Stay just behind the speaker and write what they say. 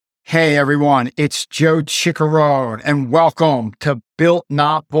Hey everyone, it's Joe Ciccarone and welcome to Built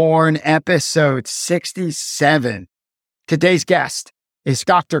Not Born episode 67. Today's guest is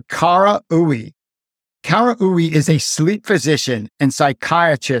Dr. Cara Uwe. Cara Uwe is a sleep physician and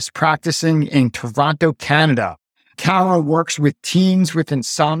psychiatrist practicing in Toronto, Canada. Cara works with teens with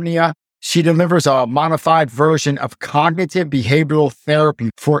insomnia. She delivers a modified version of cognitive behavioral therapy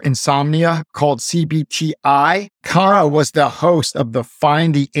for insomnia called CBTI. Cara was the host of the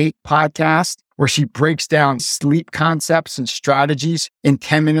Find the 8 podcast, where she breaks down sleep concepts and strategies in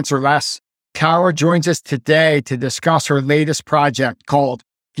 10 minutes or less. Cara joins us today to discuss her latest project called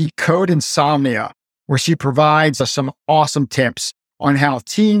Decode Insomnia, where she provides us some awesome tips on how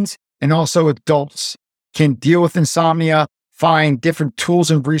teens and also adults can deal with insomnia, find different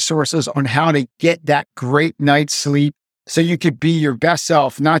tools and resources on how to get that great night's sleep so you could be your best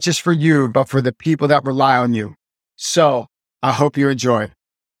self, not just for you, but for the people that rely on you. So I hope you enjoy.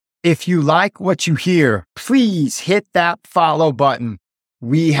 If you like what you hear, please hit that follow button.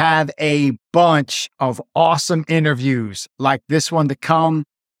 We have a bunch of awesome interviews like this one to come.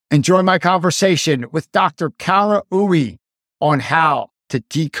 Enjoy my conversation with Dr. Cara Uwe on how to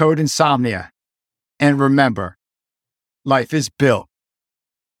decode insomnia. And remember, life is built,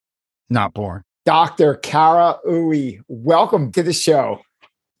 not born. Dr. Cara Uwe, welcome to the show.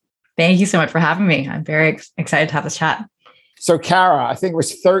 Thank you so much for having me. I'm very excited to have this chat. So Cara, I think it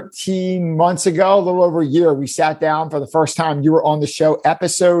was 13 months ago, a little over a year, we sat down for the first time. You were on the show,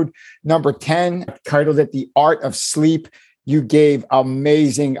 episode number 10, titled it The Art of Sleep. You gave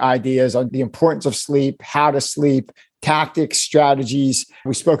amazing ideas on the importance of sleep, how to sleep, tactics, strategies.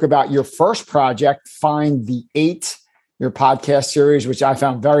 We spoke about your first project, Find the 8, your podcast series, which I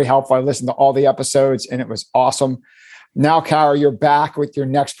found very helpful. I listened to all the episodes and it was awesome. Now, Cara, you're back with your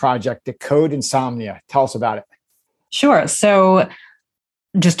next project, Decode Insomnia. Tell us about it. Sure. So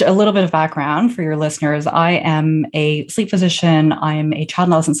just a little bit of background for your listeners. I am a sleep physician. I'm a child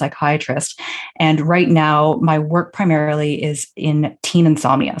and adolescent psychiatrist. And right now, my work primarily is in teen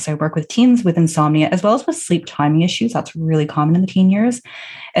insomnia. So I work with teens with insomnia, as well as with sleep timing issues. That's really common in the teen years,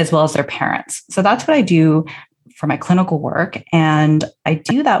 as well as their parents. So that's what I do for my clinical work. And I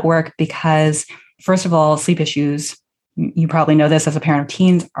do that work because, first of all, sleep issues, you probably know this as a parent of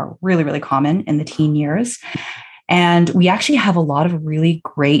teens, are really, really common in the teen years. And we actually have a lot of really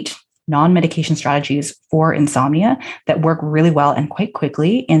great non-medication strategies for insomnia that work really well and quite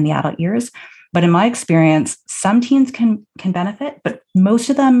quickly in the adult years. But in my experience, some teens can benefit, but most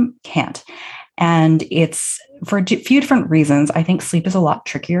of them can't. And it's for a few different reasons. I think sleep is a lot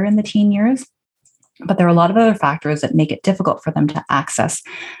trickier in the teen years, but there are a lot of other factors that make it difficult for them to access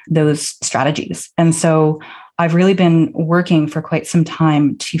those strategies. And so I've really been working for quite some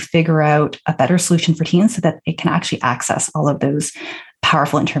time to figure out a better solution for teens so that it can actually access all of those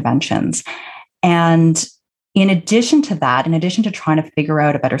powerful interventions. And in addition to that, in addition to trying to figure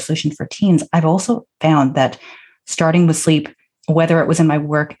out a better solution for teens, I've also found that starting with sleep, whether it was in my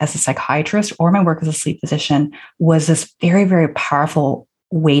work as a psychiatrist or my work as a sleep physician, was this very, very powerful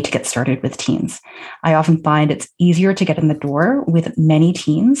way to get started with teens. I often find it's easier to get in the door with many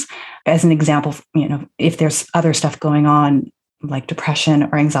teens. As an example, if there's other stuff going on like depression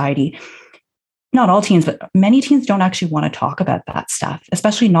or anxiety, not all teens, but many teens don't actually want to talk about that stuff,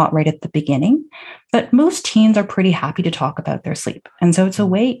 especially not right at the beginning. But most teens are pretty happy to talk about their sleep. And so it's a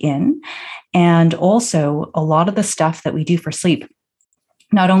way in. And also, a lot of the stuff that we do for sleep,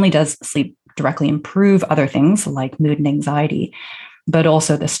 not only does sleep directly improve other things like mood and anxiety, but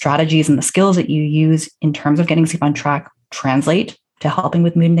also the strategies and the skills that you use in terms of getting sleep on track translate to helping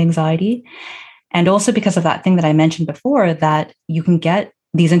with mood and anxiety. And also because of that thing that I mentioned before, that you can get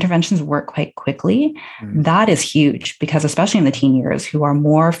these interventions work quite quickly. That is huge because especially in the teen years who are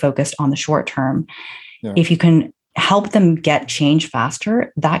more focused on the short term, if you can help them get change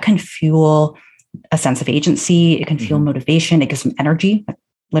faster, that can fuel a sense of agency. It can fuel motivation. It gives them energy,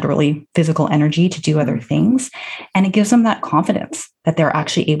 literally physical energy to do other things. And it gives them that confidence that they're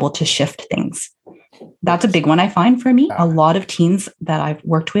actually able to shift things. That's a big one I find for me. A lot of teens that I've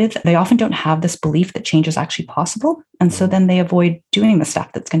worked with, they often don't have this belief that change is actually possible. And so then they avoid doing the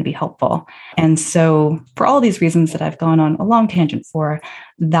stuff that's going to be helpful. And so for all these reasons that I've gone on a long tangent for,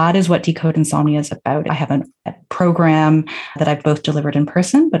 that is what Decode Insomnia is about. I have a program that I've both delivered in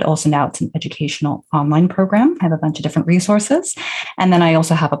person, but also now it's an educational online program. I have a bunch of different resources. And then I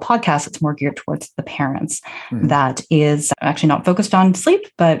also have a podcast that's more geared towards the parents that is actually not focused on sleep,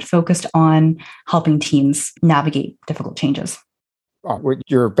 but focused on helping teens navigate difficult changes. With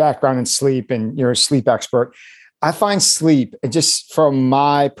your background in sleep and you're a sleep expert, I find sleep, just from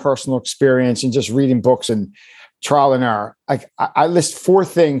my personal experience and just reading books and trial and error. Like I list 4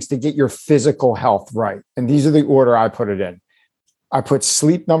 things to get your physical health right. And these are the order I put it in. I put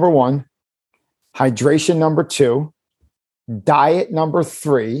sleep number 1, hydration number 2, diet number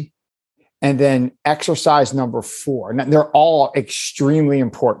 3, and then exercise number 4. And they're all extremely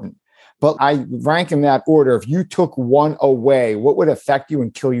important, but I rank in that order. If you took one away, what would affect you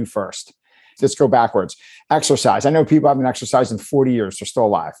and kill you first? Let's go backwards. Exercise. I know people have been exercising 40 years. They're still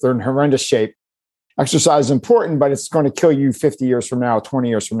alive. They're in horrendous shape. Exercise is important, but it's going to kill you 50 years from now, 20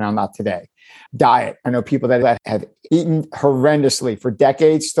 years from now, not today. Diet. I know people that have eaten horrendously for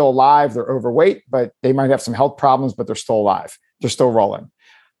decades, still alive. They're overweight, but they might have some health problems, but they're still alive. They're still rolling.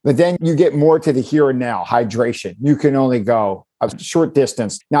 But then you get more to the here and now, hydration. You can only go a short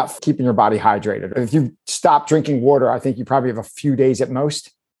distance, not keeping your body hydrated. If you stop drinking water, I think you probably have a few days at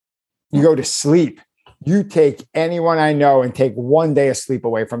most. You go to sleep. You take anyone I know and take 1 day of sleep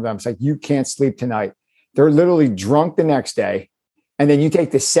away from them. It's like, you can't sleep tonight. They're literally drunk the next day. And then you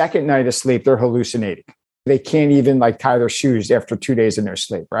take the second night of sleep, they're hallucinating. They can't even like tie their shoes after 2 days in their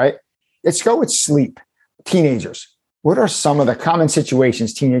sleep, right? Let's go with sleep. Teenagers. What are some of the common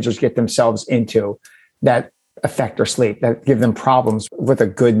situations teenagers get themselves into that affect their sleep, that give them problems with a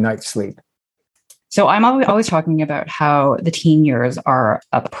good night's sleep? So I'm always talking about how the teen years are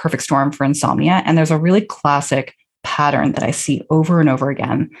a perfect storm for insomnia. And there's a really classic pattern that I see over and over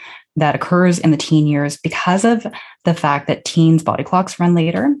again that occurs in the teen years because of the fact that teens' body clocks run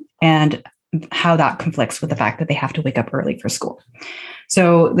later and how that conflicts with the fact that they have to wake up early for school.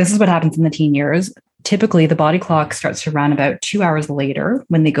 So this is what happens in the teen years. Typically, the body clock starts to run about 2 hours later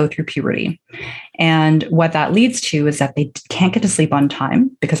when they go through puberty. And what that leads to is that they can't get to sleep on time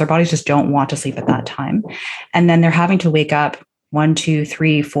because their bodies just don't want to sleep at that time. And then they're having to wake up 1, 2,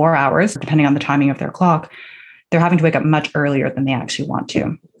 3, 4 hours, depending on the timing of their clock. They're having to wake up much earlier than they actually want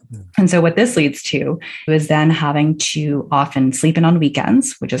to. And so what this leads to is then having to often sleep in on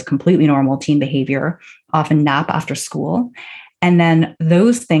weekends, which is completely normal teen behavior, often nap after school. And then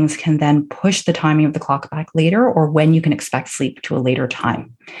those things can then push the timing of the clock back later or when you can expect sleep to a later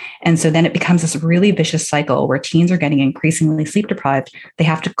time. And so then it becomes this really vicious cycle where teens are getting increasingly sleep deprived. They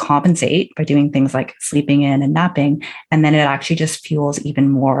have to compensate by doing things like sleeping in and napping. And then it actually just fuels even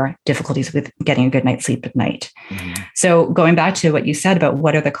more difficulties with getting a good night's sleep at night. Mm-hmm. So going back to what you said about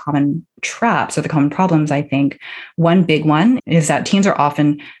what are the common traps or the common problems, I think one big one is that teens are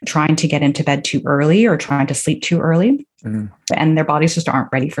often trying to get into bed too early or trying to sleep too early. Mm-hmm. And their bodies just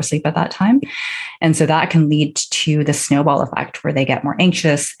aren't ready for sleep at that time. And so that can lead to the snowball effect where they get more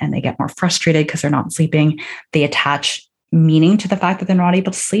anxious and they get more frustrated because they're not sleeping. They attach meaning to the fact that they're not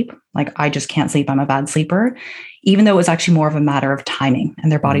able to sleep. Like, I just can't sleep. I'm a bad sleeper, even though it was actually more of a matter of timing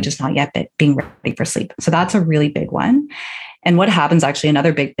and their body just not yet being ready for sleep. So that's a really big one. And what happens, actually,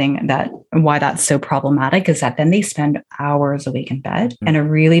 another big thing that why that's so problematic is that then they spend hours awake in bed. And a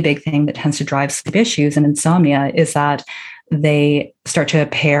really big thing that tends to drive sleep issues and insomnia is that they start to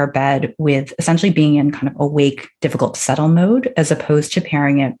pair bed with essentially being in kind of awake, difficult to settle mode, as opposed to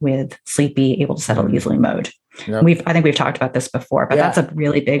pairing it with sleepy, able to settle easily mode. Yep. I think we've talked about this before, but that's a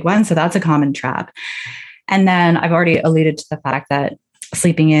really big one. So that's a common trap. And then I've already alluded to the fact that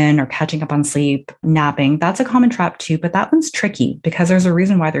sleeping in or catching up on sleep, napping, that's a common trap too, but that one's tricky because there's a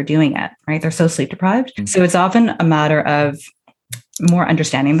reason why they're doing it, right? They're so sleep deprived. Mm-hmm. So it's often a matter of more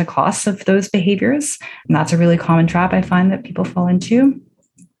understanding the costs of those behaviors. And that's a really common trap I find that people fall into.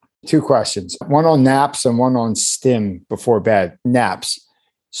 2 questions, one on naps and one on stim before bed. Naps.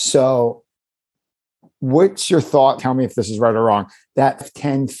 So what's your thought? Tell me if this is right or wrong. That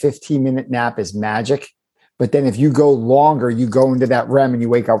 10, 15-minute nap is magic. But then if you go longer, you go into that REM and you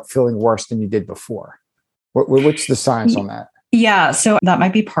wake up feeling worse than you did before. What's the science on that? Yeah, so that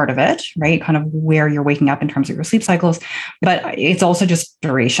might be part of it, right? Kind of where you're waking up in terms of your sleep cycles. But it's also just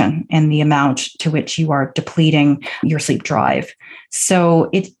duration and the amount to which you are depleting your sleep drive.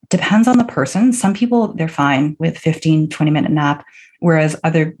 So it depends on the person. Some people, they're fine with 15, 20-minute nap. Whereas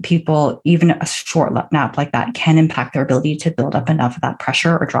other people, even a short nap like that can impact their ability to build up enough of that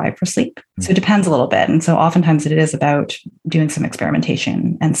pressure or drive for sleep. So it depends a little bit. And so oftentimes it is about doing some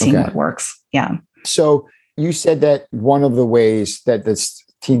experimentation and seeing what works. Yeah. So you said that one of the ways that the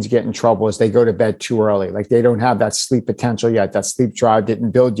teens get in trouble is they go to bed too early. Like they don't have that sleep potential yet. That sleep drive didn't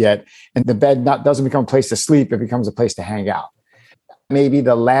build yet. And the bed doesn't become a place to sleep. It becomes a place to hang out. Maybe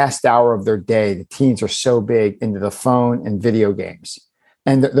the last hour of their day, the teens are so big into the phone and video games.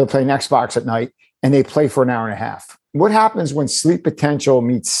 And they're playing Xbox at night and they play for an hour and a half. What happens when sleep potential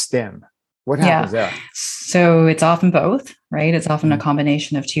meets stim? What happens there? So it's often both, right? It's often a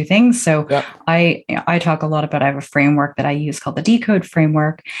combination of two things. So I talk a lot about, I have a framework that I use called the Decode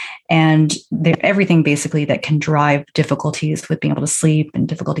framework, and everything basically that can drive difficulties with being able to sleep and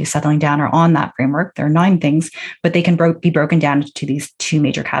difficulty settling down are on that framework. There are 9 things, but they can be broken down into these 2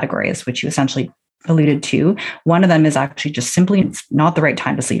 major categories, which you essentially alluded to. One of them is actually just simply it's not the right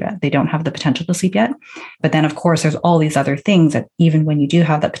time to sleep yet. They don't have the potential to sleep yet. But then, of course, there's all these other things that even when you do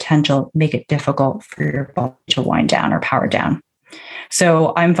have that potential, make it difficult for your body to wind down or power down.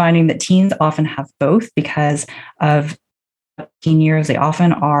 So I'm finding that teens often have both because of teen years. They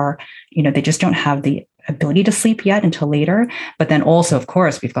often are, they just don't have the ability to sleep yet until later. But then also, of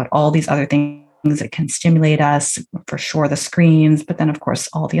course, we've got all these other things that can stimulate us, for sure, the screens, but then of course,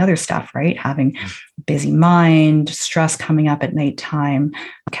 all the other stuff, right? Having busy mind, stress coming up at nighttime,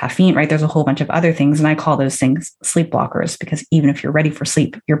 caffeine, right? There's a whole bunch of other things. And I call those things sleep blockers, because even if you're ready for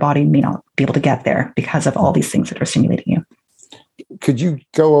sleep, your body may not be able to get there because of all these things that are stimulating you. Could you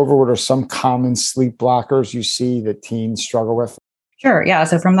go over what are some common sleep blockers you see that teens struggle with? Sure. Yeah.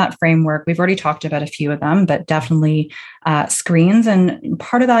 So from that framework, we've already talked about a few of them, but definitely screens. And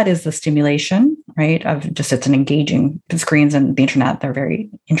part of that is the stimulation, right? Of just it's an engaging screens and the internet. They're very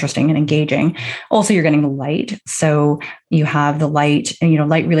interesting and engaging. Also, you're getting the light. So you have the light, and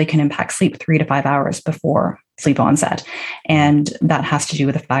light really can impact sleep 3 to 5 hours before sleep onset. And that has to do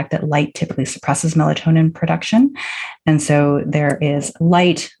with the fact that light typically suppresses melatonin production. And so there is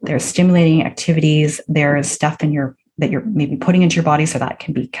light, there's stimulating activities, there's stuff that you're maybe putting into your body. So that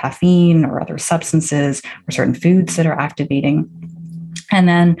can be caffeine or other substances or certain foods that are activating. And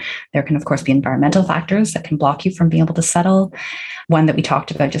then there can, of course, be environmental factors that can block you from being able to settle. One that we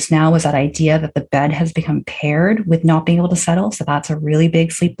talked about just now was that idea that the bed has become paired with not being able to settle. So that's a really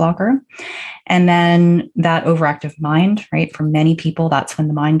big sleep blocker. And then that overactive mind, right? For many people, that's when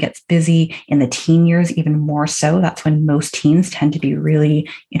the mind gets busy. In the teen years, even more so. That's when most teens tend to be really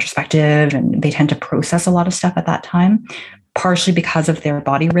introspective and they tend to process a lot of stuff at that time, partially because of their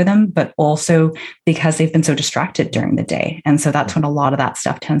body rhythm, but also because they've been so distracted during the day. And so that's when a lot of that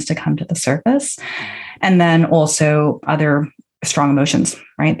stuff tends to come to the surface. And then also other strong emotions,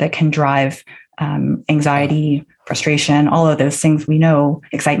 right? That can drive anxiety, frustration, all of those things we know,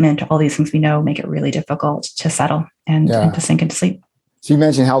 excitement, all these things we know make it really difficult to settle and to sink into sleep. So you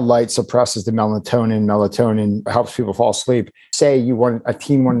mentioned how light suppresses the melatonin. Melatonin helps people fall asleep. Say a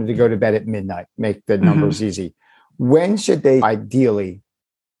teen wanted to go to bed at midnight, make the numbers easy. When should they ideally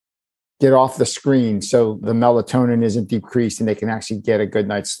get off the screen so the melatonin isn't decreased and they can actually get a good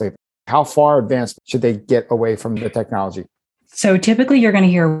night's sleep? How far advanced should they get away from the technology? So typically you're going to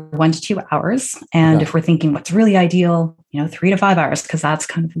hear 1 to 2 hours. And if we're thinking what's really ideal, 3 to 5 hours, because that's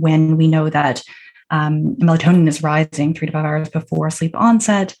kind of when we know that melatonin is rising 3 to 5 hours before sleep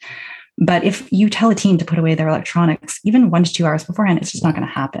onset. But if you tell a teen to put away their electronics, even 1 to 2 hours beforehand, it's just not going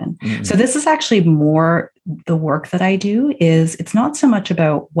to happen. Mm-hmm. So this is actually more the work that I do is it's not so much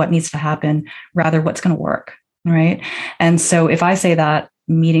about what needs to happen, rather what's going to work. Right. And so if I say that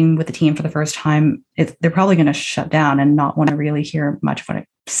meeting with the team for the first time, they're probably going to shut down and not want to really hear much of what I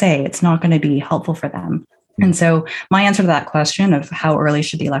say. It's not going to be helpful for them. And so my answer to that question of how early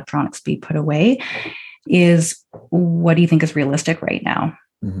should the electronics be put away is, what do you think is realistic right now?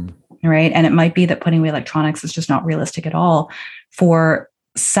 Mm-hmm. Right. And it might be that putting away electronics is just not realistic at all. For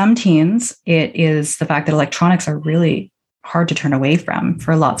some teens, it is the fact that electronics are really hard to turn away from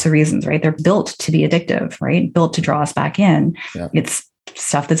for lots of reasons, right? They're built to be addictive, right? Built to draw us back in. Yeah. It's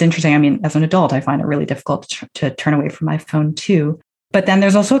stuff that's interesting. I mean, as an adult, I find it really difficult to turn away from my phone too. But then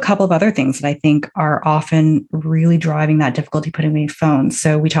there's also a couple of other things that I think are often really driving that difficulty putting away phones.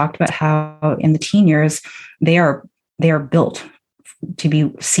 So we talked about how in the teen years, they are built to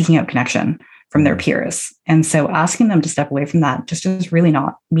be seeking out connection from their peers. And so asking them to step away from that just is really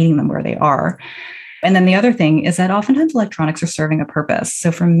not meeting them where they are. And then the other thing is that oftentimes electronics are serving a purpose.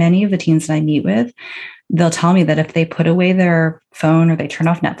 So for many of the teens that I meet with, they'll tell me that if they put away their phone or they turn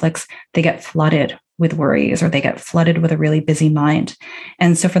off Netflix, they get flooded with worries or they get flooded with a really busy mind.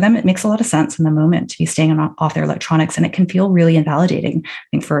 And so for them, it makes a lot of sense in the moment to be staying off their electronics. And it can feel really invalidating, I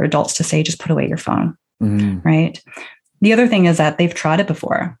think, for adults to say, just put away your phone, right? The other thing is that they've tried it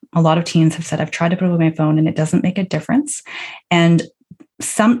before. A lot of teens have said, I've tried to put away my phone and it doesn't make a difference. And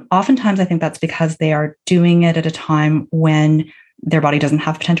oftentimes I think that's because they are doing it at a time when their body doesn't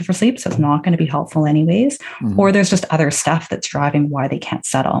have potential for sleep. So it's not going to be helpful anyways. Mm-hmm. Or there's just other stuff that's driving why they can't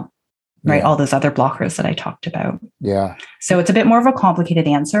settle, right? Yeah. All those other blockers that I talked about. Yeah. So it's a bit more of a complicated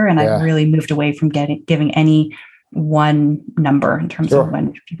answer. And I've really moved away from giving any one number in terms of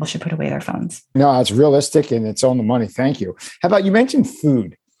when people should put away their phones. No, it's realistic and it's on the money. Thank you. How about, you mentioned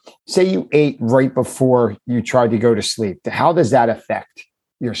food. Say you ate right before you tried to go to sleep. How does that affect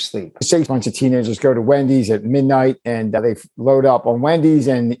your sleep? Say a bunch of teenagers go to Wendy's at midnight and they load up on Wendy's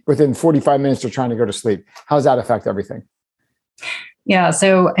and within 45 minutes, they're trying to go to sleep. How does that affect everything? Yeah.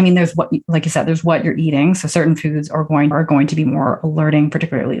 So, I mean, there's what, like you said, there's what you're eating. So certain foods are going to be more alerting,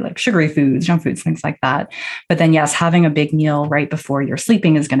 particularly like sugary foods, junk foods, things like that. But then, yes, having a big meal right before you're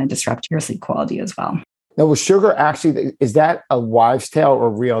sleeping is going to disrupt your sleep quality as well. Now, will sugar actually, is that a wives' tale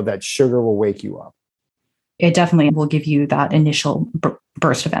or real that sugar will wake you up? It definitely will give you that initial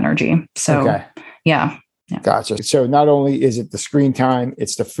burst of energy. So, okay. Yeah. Gotcha. So not only is it the screen time,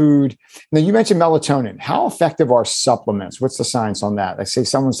 it's the food. Now you mentioned melatonin. How effective are supplements? What's the science on that? Like say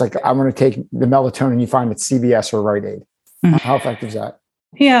someone's like, I'm going to take the melatonin you find at CVS or Rite Aid. Mm-hmm. How effective is that?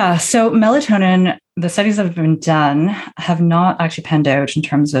 Yeah. So melatonin, the studies that have been done have not actually panned out in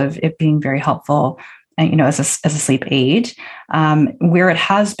terms of it being very helpful, as a sleep aid. Where it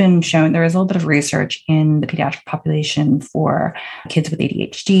has been shown, there is a little bit of research in the pediatric population for kids with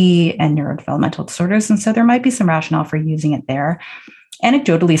ADHD and neurodevelopmental disorders. And so there might be some rationale for using it there.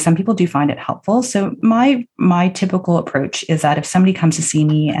 Anecdotally, some people do find it helpful. So my typical approach is that if somebody comes to see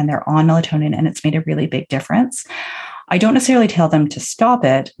me and they're on melatonin and it's made a really big difference, I don't necessarily tell them to stop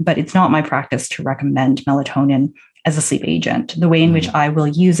it, but it's not my practice to recommend melatonin as a sleep agent. The way in which I will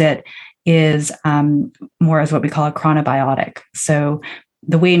use it is more as what we call a chronobiotic. So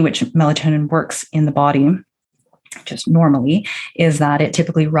the way in which melatonin works in the body, just normally, is that it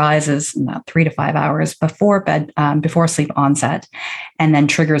typically rises about 3 to 5 hours before before sleep onset, and then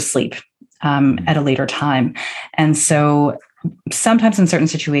triggers sleep at a later time. And so sometimes in certain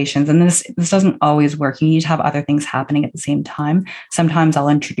situations, and this doesn't always work, you need to have other things happening at the same time. Sometimes I'll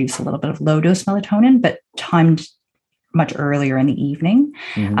introduce a little bit of low dose melatonin, but timed much earlier in the evening,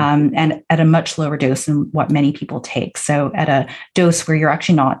 and at a much lower dose than what many people take. So at a dose where you're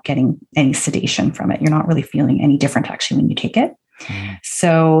actually not getting any sedation from it. You're not really feeling any different actually when you take it.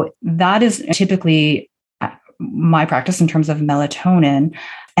 So that is typically my practice in terms of melatonin.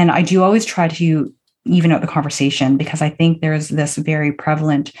 And I do always try to even out the conversation, because I think there's this very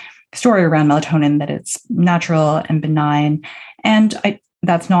prevalent story around melatonin that it's natural and benign. And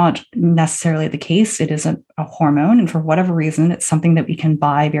that's not necessarily the case. It is a hormone. And for whatever reason, it's something that we can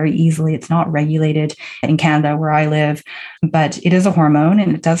buy very easily. It's not regulated in Canada where I live, but it is a hormone,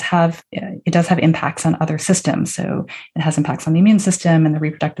 and it does have impacts on other systems. So it has impacts on the immune system and the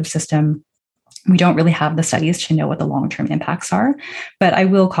reproductive system. We don't really have the studies to know what the long-term impacts are, but I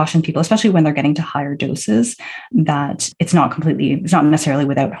will caution people, especially when they're getting to higher doses, that it's not necessarily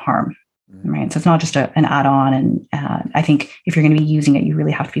without harm. Right. So it's not just an add-on. And I think if you're going to be using it, you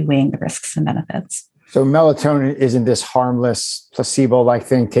really have to be weighing the risks and benefits. So melatonin isn't this harmless placebo-like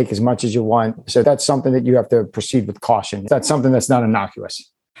thing, take as much as you want. So that's something that you have to proceed with caution. That's something that's not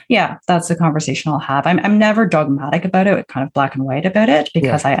innocuous. Yeah, that's a conversation I'll have. I'm never dogmatic about it, kind of black and white about it,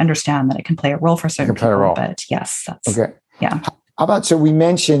 because I understand that it can play a role for certain people. But yes, that's okay. Yeah. How about, so we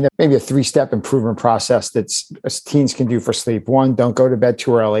mentioned maybe a 3-step improvement process that teens can do for sleep. 1, don't go to bed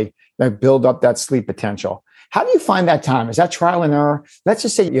too early. Build up that sleep potential. How do you find that time? Is that trial and error? Let's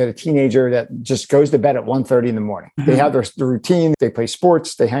just say you have a teenager that just goes to bed at 1:30 in the morning. They have their routine. They play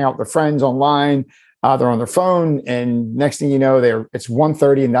sports. They hang out with their friends online. They're on their phone. And next thing you know, it's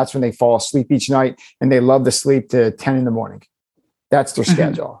 1:30 and that's when they fall asleep each night. And they love to sleep to 10 in the morning. That's their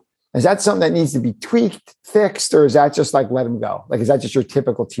schedule. Is that something that needs to be tweaked, fixed, or is that just like let them go? Like, is that just your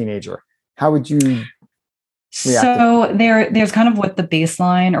typical teenager? How would you... So there's kind of what the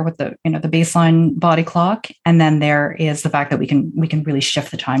baseline, or what the baseline body clock, and then there is the fact that we can really shift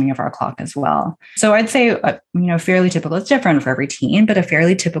the timing of our clock as well. So I'd say fairly typical. It's different for every teen, but a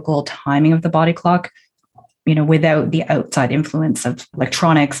fairly typical timing of the body clock, without the outside influence of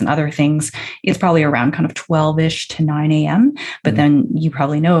electronics and other things, is probably around kind of 12-ish to 9 a.m. But then you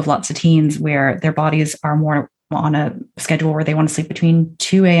probably know of lots of teens where their bodies are more on a schedule where they want to sleep between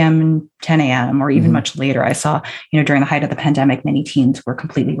 2 a.m. and 10 a.m. or even much later. I saw, during the height of the pandemic, many teens were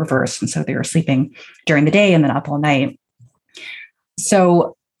completely reversed. And so they were sleeping during the day and then up all night.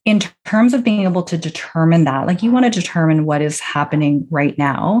 So in terms of being able to determine that, like, you want to determine what is happening right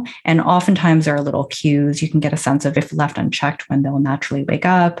now. And oftentimes there are little cues. You can get a sense of, if left unchecked, when they'll naturally wake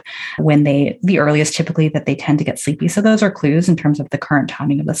up, when the earliest typically that they tend to get sleepy. So those are clues in terms of the current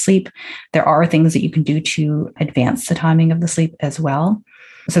timing of the sleep. There are things that you can do to advance the timing of the sleep as well.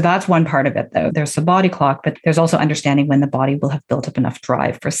 So that's one part of it, though. There's the body clock, but there's also understanding when the body will have built up enough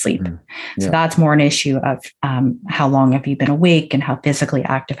drive for sleep. Yeah. So that's more an issue of how long have you been awake and how physically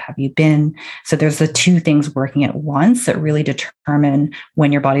active have you been. So there's the two things working at once that really determine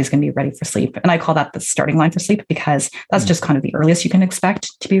when your body's going to be ready for sleep. And I call that the starting line for sleep because that's just kind of the earliest you can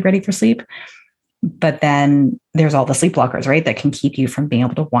expect to be ready for sleep. But then there's all the sleep blockers, right? That can keep you from being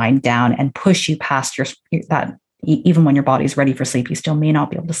able to wind down and push you past that. Even when your body's ready for sleep, you still may not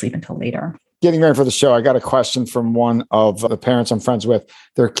be able to sleep until later. Getting ready for the show, I got a question from one of the parents I'm friends with.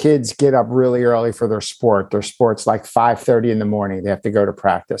 Their kids get up really early for their sport. Their sport's like 5:30 in the morning. They have to go to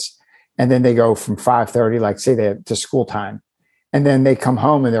practice. And then they go from 5:30, like say they have to school time. And then they come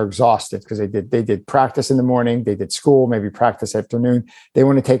home and they're exhausted because they did practice in the morning. They did school, maybe practice afternoon. They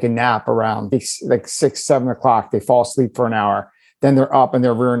want to take a nap around like 6, 7 o'clock. They fall asleep for an hour. Then they're up and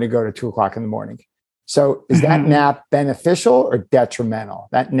they're rearing to go to 2 o'clock in the morning. So is that nap beneficial or detrimental?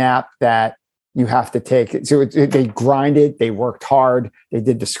 That nap that you have to take. So they grinded, they worked hard, they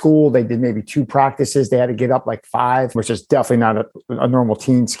did the school, they did maybe 2 practices. They had to get up like 5, which is definitely not a normal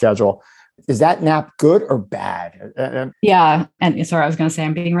teen schedule. Is that nap good or bad? Yeah. And sorry, I was going to say,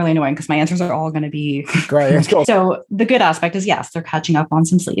 I'm being really annoying because my answers are all going to be great. Let's go. So the good aspect is, yes, they're catching up on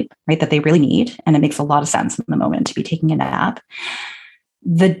some sleep, right? That they really need. And it makes a lot of sense in the moment to be taking a nap.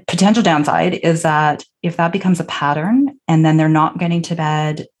 The potential downside is that if that becomes a pattern and then they're not getting to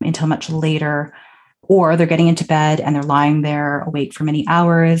bed until much later, or they're getting into bed and they're lying there awake for many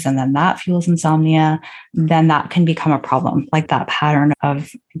hours, and then that fuels insomnia, then that can become a problem. Like that pattern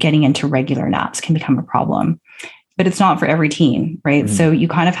of getting into regular naps can become a problem. But it's not for every teen, right? Mm-hmm. So you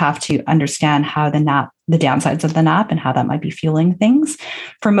kind of have to understand how the downsides of the nap and how that might be fueling things.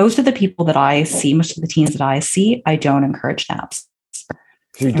 For most of the people that I see, most of the teens that I see, I don't encourage naps.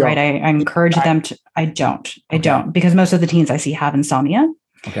 Right. I encourage them to, I don't, because most of the teens I see have insomnia.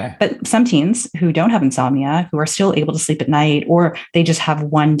 Okay. But some teens who don't have insomnia, who are still able to sleep at night, or they just have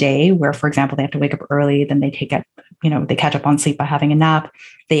one day where, for example, they have to wake up early, then they they catch up on sleep by having a nap.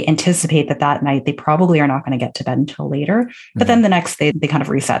 They anticipate that night they probably are not going to get to bed until later. But then the next day they kind of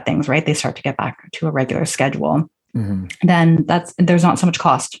reset things, right? They start to get back to a regular schedule. Then there's not so much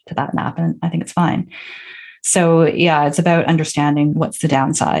cost to that nap, and I think it's fine. So yeah, it's about understanding what's the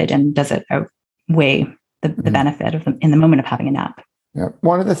downside and does it outweigh the benefit of in the moment of having a nap. Yeah.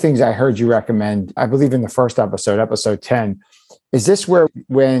 One of the things I heard you recommend, I believe in the first episode 10, is this where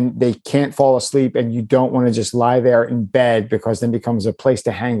when they can't fall asleep and you don't want to just lie there in bed because then becomes a place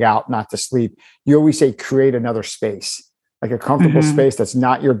to hang out, not to sleep. You always say create another space, like a comfortable space that's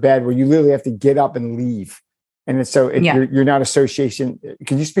not your bed where you literally have to get up and leave. And you're not association.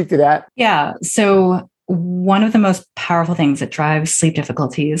 Can you speak to that? Yeah. So one of the most powerful things that drives sleep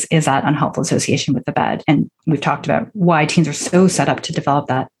difficulties is that unhelpful association with the bed. And we've talked about why teens are so set up to develop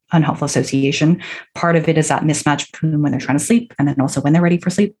that unhelpful association. Part of it is that mismatch between when they're trying to sleep and then also when they're ready for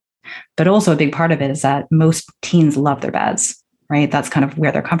sleep. But also a big part of it is that most teens love their beds, right? That's kind of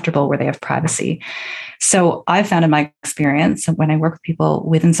where they're comfortable, where they have privacy. So I've found in my experience, when I work with people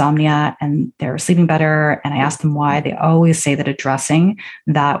with insomnia and they're sleeping better, and I ask them why, they always say that addressing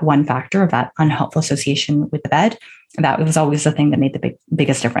that one factor of that unhelpful association with the bed, that was always the thing that made the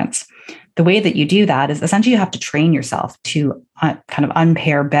biggest difference. The way that you do that is essentially you have to train yourself to kind of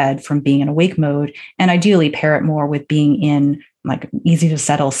unpair bed from being in awake mode, and ideally pair it more with being in like easy to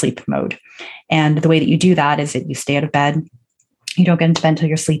settle sleep mode. And the way that you do that is that you stay out of bed. You don't get into bed until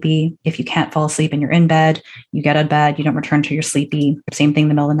you're sleepy. If you can't fall asleep and you're in bed, you get out of bed, you don't return until you're sleepy. Same thing in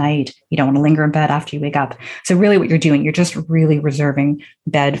the middle of the night. You don't want to linger in bed after you wake up. So really what you're doing, you're just really reserving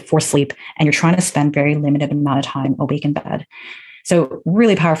bed for sleep, and you're trying to spend very limited amount of time awake in bed. So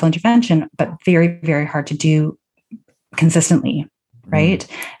really powerful intervention, but very, very hard to do consistently, right?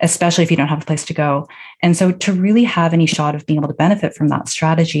 Especially if you don't have a place to go. And so to really have any shot of being able to benefit from that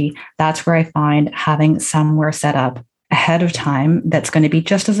strategy, that's where I find having somewhere set up ahead of time that's going to be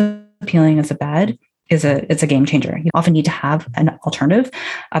just as appealing as a bed it's a game changer. You often need to have an alternative.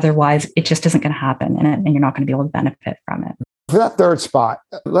 Otherwise, it just isn't going to happen, and you're not going to be able to benefit from it. For that third spot,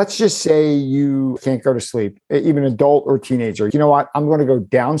 let's just say you can't go to sleep, even adult or teenager. You know what? I'm going to go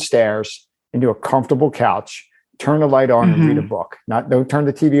downstairs into a comfortable couch, turn the light on and read a book. Don't turn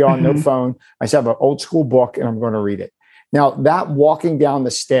the TV on, no phone. I just have an old school book and I'm going to read it. Now, that walking down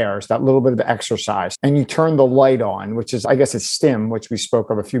the stairs, that little bit of exercise, and you turn the light on, which is, I guess it's stim, which we spoke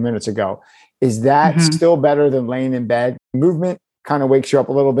of a few minutes ago. Is that still better than laying in bed? Movement kind of wakes you up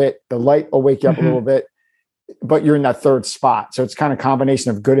a little bit. The light will wake you up a little bit, but you're in that third spot. So it's kind of a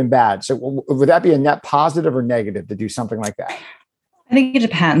combination of good and bad. So would that be a net positive or negative to do something like that? think it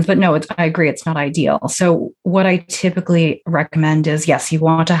depends, but no, I agree. It's not ideal. So what I typically recommend is, yes, you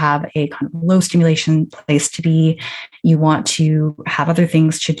want to have a kind of low stimulation place to be. You want to have other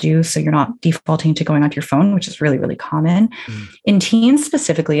things to do. So you're not defaulting to going onto your phone, which is really, really common. In teens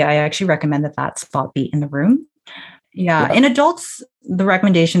specifically, I actually recommend that spot be in the room. Yeah. In adults, the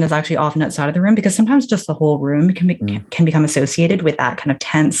recommendation is actually often outside of the room, because sometimes just the whole room can become associated with that kind of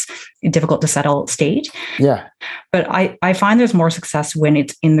tense, difficult to settle state. Yeah. But I find there's more success when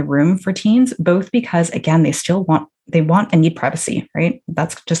it's in the room for teens, both because, again, they want and need privacy, right?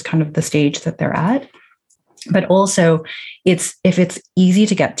 That's just kind of the stage that they're at. But also, if it's easy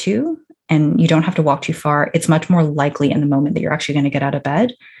to get to and you don't have to walk too far, it's much more likely in the moment that you're actually going to get out of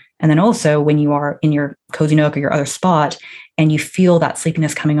bed. And then also, when you are in your cozy nook or your other spot and you feel that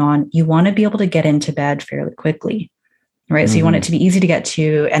sleepiness coming on, you want to be able to get into bed fairly quickly, right? So you want it to be easy to get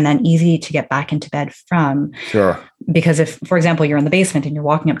to and then easy to get back into bed from. Sure. Because if, for example, you're in the basement and you're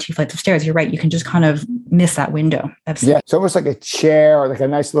walking up 2 flights of stairs, you're right, you can just kind of miss that window of sleep. Yeah, it's almost like a chair, like a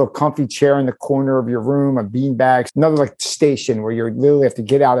nice little comfy chair in the corner of your room, a beanbag, another like station where you literally have to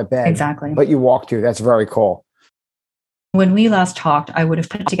get out of bed. Exactly. But you walk to. That's very cool. When we last talked, I would have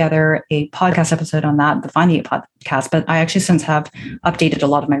put together a podcast episode on that, the Find the 8 podcast, but I actually since have updated a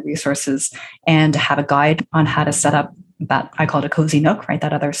lot of my resources and have a guide on how to set up that, I call it a cozy nook, right?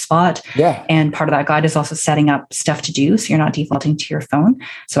 That other spot. Yeah. And part of that guide is also setting up stuff to do, so you're not defaulting to your phone.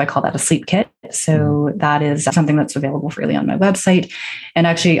 So I call that a sleep kit. So that is something that's available freely on my website. And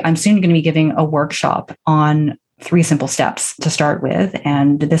actually, I'm soon going to be giving a workshop on 3 simple steps to start with.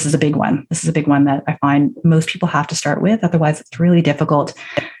 And this is a big one. This is a big one that I find most people have to start with. Otherwise, it's really difficult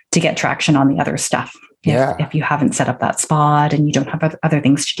to get traction on the other stuff. If you haven't set up that spot and you don't have other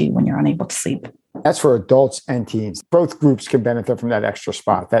things to do when you're unable to sleep. That's for adults and teens. Both groups can benefit from that extra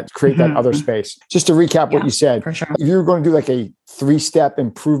spot, that create that other space. Just to recap what you said, for sure. If you're going to do like a 3-step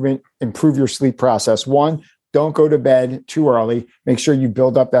improve your sleep process. 1, don't go to bed too early. Make sure you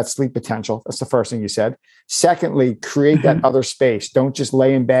build up that sleep potential. That's the first thing you said. Secondly, create that other space. Don't just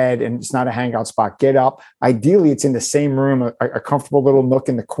lay in bed and it's not a hangout spot. Get up. Ideally, it's in the same room, a comfortable little nook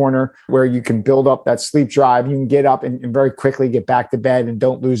in the corner where you can build up that sleep drive. You can get up and very quickly get back to bed and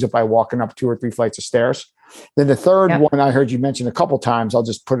don't lose it by walking up 2 or 3 flights of stairs. Then the third one I heard you mention a couple of times, I'll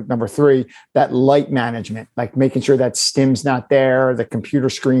just put it number 3, that light management, like making sure that stim's not there, the computer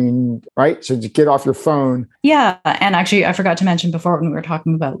screen, right? So just get off your phone. Yeah. And actually, I forgot to mention before when we were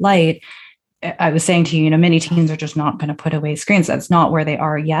talking about light, I was saying to you, many teens are just not going to put away screens. That's not where they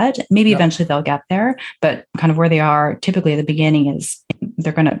are yet. Maybe eventually they'll get there, but kind of where they are typically at the beginning is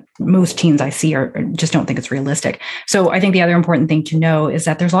most teens I see are just don't think it's realistic. So I think the other important thing to know is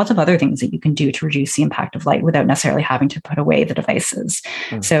that there's lots of other things that you can do to reduce the impact of light without necessarily having to put away the devices.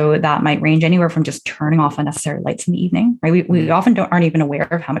 So that might range anywhere from just turning off unnecessary lights in the evening, right? We often aren't even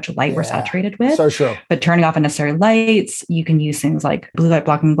aware of how much light we're saturated with. So true. But turning off unnecessary lights, you can use things like blue light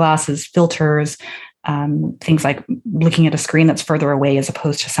blocking glasses, filters, things like looking at a screen that's further away as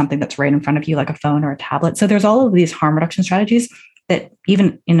opposed to something that's right in front of you, like a phone or a tablet. So there's all of these harm reduction strategies that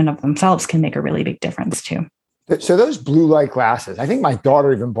even in and of themselves can make a really big difference too. So those blue light glasses, I think my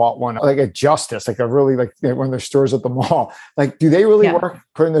daughter even bought one, like at Justice, like one of their stores at the mall. Like, do they really work?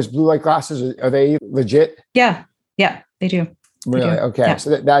 Putting those blue light glasses, are they legit? Yeah, they do. Really? They do. Okay. Yeah.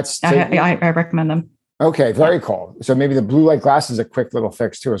 So that's... I recommend them. Okay, very cool. So maybe the blue light glasses is a quick little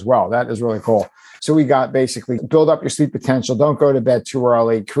fix too as well. That is really cool. So we got basically build up your sleep potential. Don't go to bed too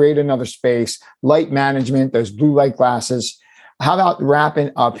early. Create another space. Light management, those blue light glasses. How about wrapping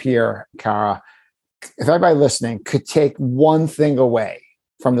up here, Cara? If everybody listening could take one thing away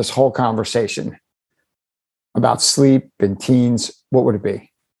from this whole conversation about sleep and teens, what would it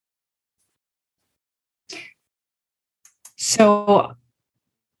be? So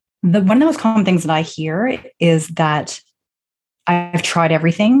one of the most common things that I hear is that I've tried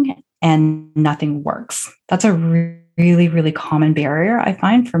everything and nothing works. That's a really, really common barrier I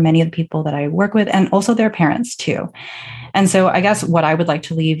find for many of the people that I work with and also their parents too. And so I guess what I would like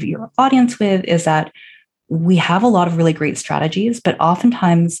to leave your audience with is that we have a lot of really great strategies, but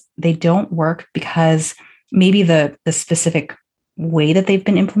oftentimes they don't work because maybe the specific way that they've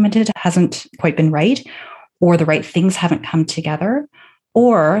been implemented hasn't quite been right, or the right things haven't come together.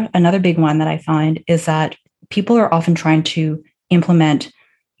 Or another big one that I find is that people are often trying to implement,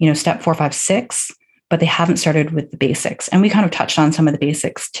 step 4, 5, 6, but they haven't started with the basics. And we kind of touched on some of the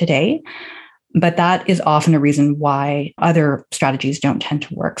basics today, but that is often a reason why other strategies don't tend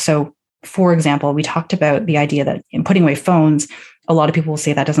to work. So for example, we talked about the idea that in putting away phones, a lot of people will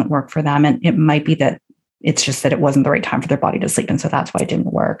say that doesn't work for them. And it might be that it's just that it wasn't the right time for their body to sleep. And so that's why it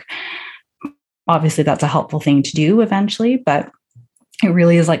didn't work. Obviously, that's a helpful thing to do eventually, but It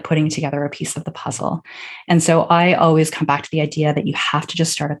really is like putting together a piece of the puzzle. And so I always come back to the idea that you have to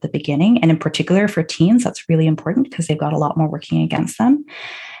just start at the beginning. And in particular for teens, that's really important because they've got a lot more working against them.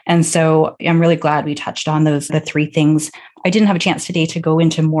 And so I'm really glad we touched on the 3 things. I didn't have a chance today to go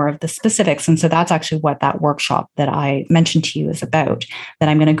into more of the specifics. And so that's actually what that workshop that I mentioned to you is about, that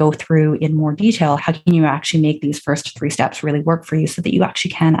I'm going to go through in more detail. How can you actually make these first 3 steps really work for you so that you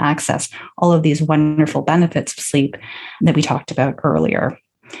actually can access all of these wonderful benefits of sleep that we talked about earlier.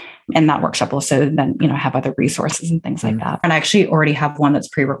 And that workshop will also then, have other resources and things like that. And I actually already have one that's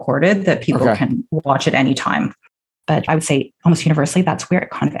pre-recorded that people can watch at any time. But I would say almost universally, that's where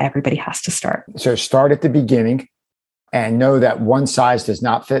kind of everybody has to start. So start at the beginning and know that one size does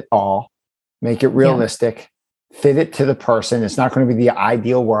not fit all. Make it realistic, fit it to the person. It's not going to be the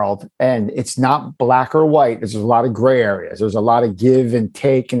ideal world. And it's not black or white. There's a lot of gray areas. There's a lot of give and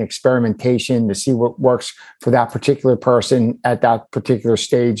take and experimentation to see what works for that particular person at that particular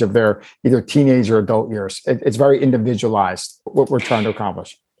stage of their either teenage or adult years. It's very individualized, what we're trying to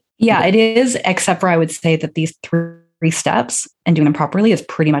accomplish. Yeah, it is, except for I would say that these 3 steps and doing them properly is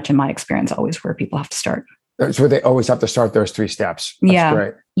pretty much, in my experience, always where people have to start. That's where they always have to start, those 3 steps. That's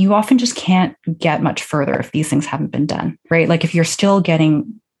great. You often just can't get much further if these things haven't been done, right? Like if you're still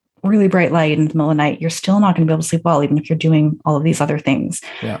getting really bright light in the middle of the night, you're still not going to be able to sleep well, even if you're doing all of these other things.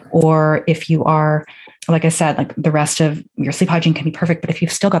 Yeah. Or if you are, like I said, like the rest of your sleep hygiene can be perfect, but if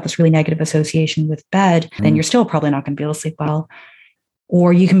you've still got this really negative association with bed, then you're still probably not going to be able to sleep well.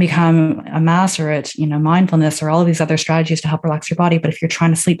 Or you can become a master at, mindfulness or all of these other strategies to help relax your body. But if you're trying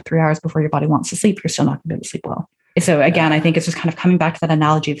to sleep 3 hours before your body wants to sleep, you're still not going to be able to sleep well. So again, I think it's just kind of coming back to that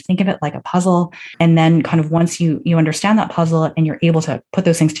analogy of think of it like a puzzle. And then kind of once you understand that puzzle and you're able to put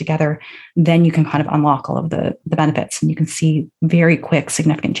those things together, then you can kind of unlock all of the benefits and you can see very quick,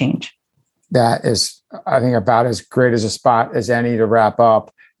 significant change. That is, I think, about as great as a spot as any to wrap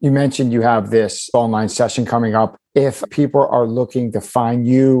up. You mentioned you have this online session coming up. If people are looking to find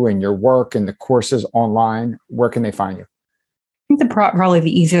you and your work and the courses online, where can they find you? I think probably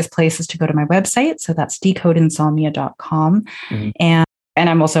the easiest place is to go to my website. So that's decodeinsomnia.com. Mm-hmm. And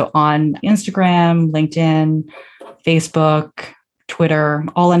I'm also on Instagram, LinkedIn, Facebook, Twitter,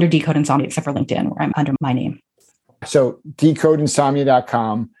 all under Decode Insomnia, except for LinkedIn, where I'm under my name. So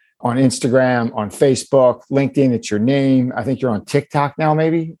decodeinsomnia.com. On Instagram, on Facebook, LinkedIn, it's your name. I think you're on TikTok now,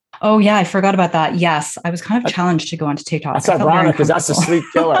 maybe? Oh, yeah. I forgot about that. Yes. I was kind of challenged to go onto TikTok. That's ironic because that's a sleep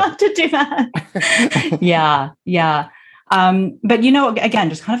killer. to do that. Yeah. But, again,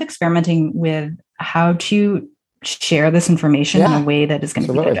 just kind of experimenting with how to share this information in a way that is going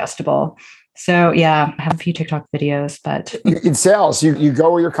to be digestible. So I have a few TikTok videos, but in sales, you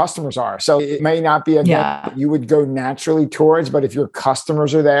go where your customers are. So it may not be a that you would go naturally towards, but if your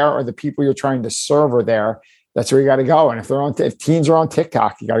customers are there or the people you're trying to serve are there, that's where you got to go. And if teens are on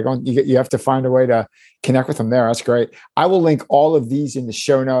TikTok, you got to go. You have to find a way to connect with them there. That's great. I will link all of these in the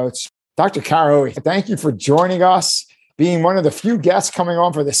show notes. Dr. Kara Uwe, thank you for joining us, being one of the few guests coming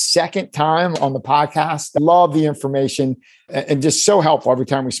on for the second time on the podcast. Love the information and just so helpful every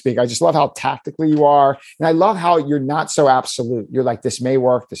time we speak. I just love how tactically you are. And I love how you're not so absolute. You're like, this may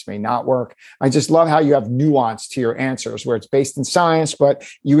work, this may not work. I just love how you have nuance to your answers where it's based in science, but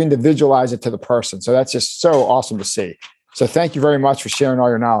you individualize it to the person. So that's just so awesome to see. So thank you very much for sharing all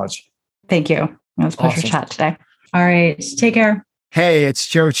your knowledge. Thank you. It was a pleasure to chat today. All right. Take care. Hey, it's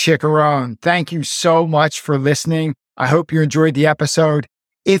Joe Ciccarone. Thank you so much for listening. I hope you enjoyed the episode.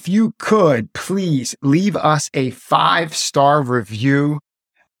 If you could, please leave us a 5-star review.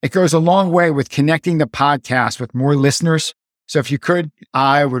 It goes a long way with connecting the podcast with more listeners. So if you could,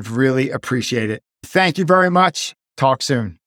 I would really appreciate it. Thank you very much. Talk soon.